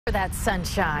That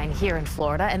sunshine here in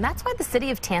Florida, and that's why the city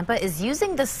of Tampa is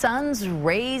using the sun's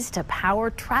rays to power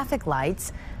traffic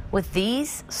lights with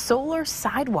these solar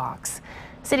sidewalks.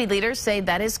 City leaders say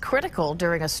that is critical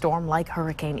during a storm like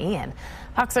Hurricane Ian.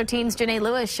 Fox 13's Janae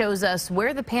Lewis shows us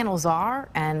where the panels are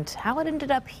and how it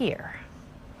ended up here.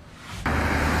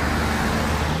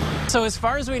 So as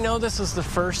far as we know, this is the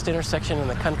first intersection in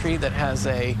the country that has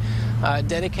a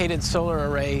dedicated solar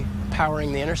array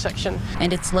powering the intersection.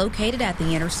 And it's located at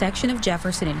the intersection of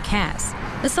Jefferson and Cass.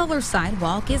 The solar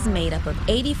sidewalk is made up of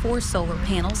 84 solar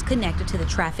panels connected to the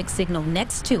traffic signal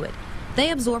next to it.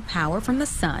 They absorb power from the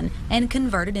sun and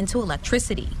convert it into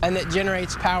electricity. And it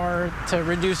generates power to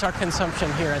reduce our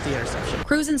consumption here at the intersection.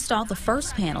 Crews installed the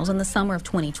first panels in the summer of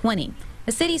 2020.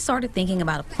 The city started thinking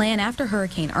about a plan after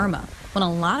Hurricane Irma, when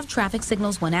a lot of traffic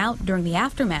signals went out during the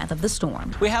aftermath of the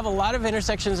storm. We have a lot of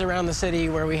intersections around the city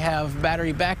where we have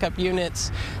battery backup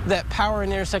units that power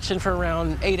an intersection for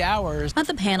around 8 hours. But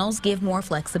the panels give more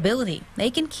flexibility.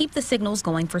 They can keep the signals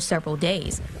going for several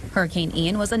days. Hurricane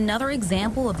Ian was another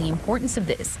example of the importance of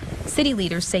this. City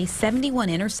leaders say 71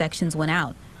 intersections went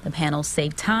out. The panels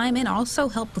save time and also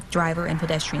help with driver and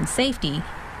pedestrian safety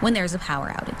when there's a power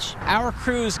outage. Our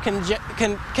crews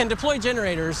can deploy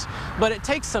generators, but it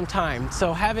takes some time.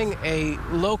 So having a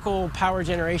local power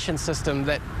generation system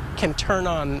that can turn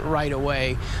on right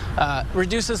away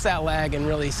reduces that lag and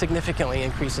really significantly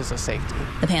increases the safety.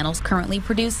 The panels currently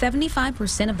produce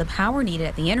 75% of the power needed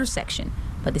at the intersection.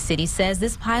 But the city says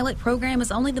this pilot program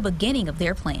is only the beginning of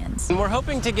their plans. And we're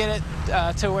hoping to get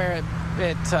it to where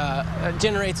it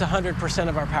generates 100%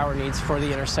 of our power needs for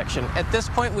the intersection. At this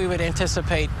point, we would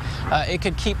anticipate it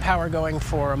could keep power going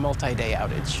for a multi-day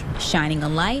outage. Shining a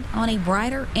light on a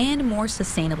brighter and more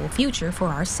sustainable future for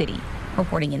our city.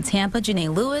 Reporting in Tampa,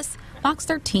 Janae Lewis, Fox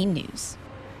 13 News.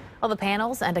 Well, the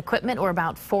panels and equipment were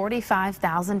about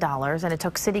 $45,000, and it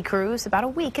took city crews about a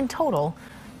week in total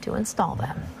to install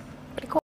them. Pretty cool.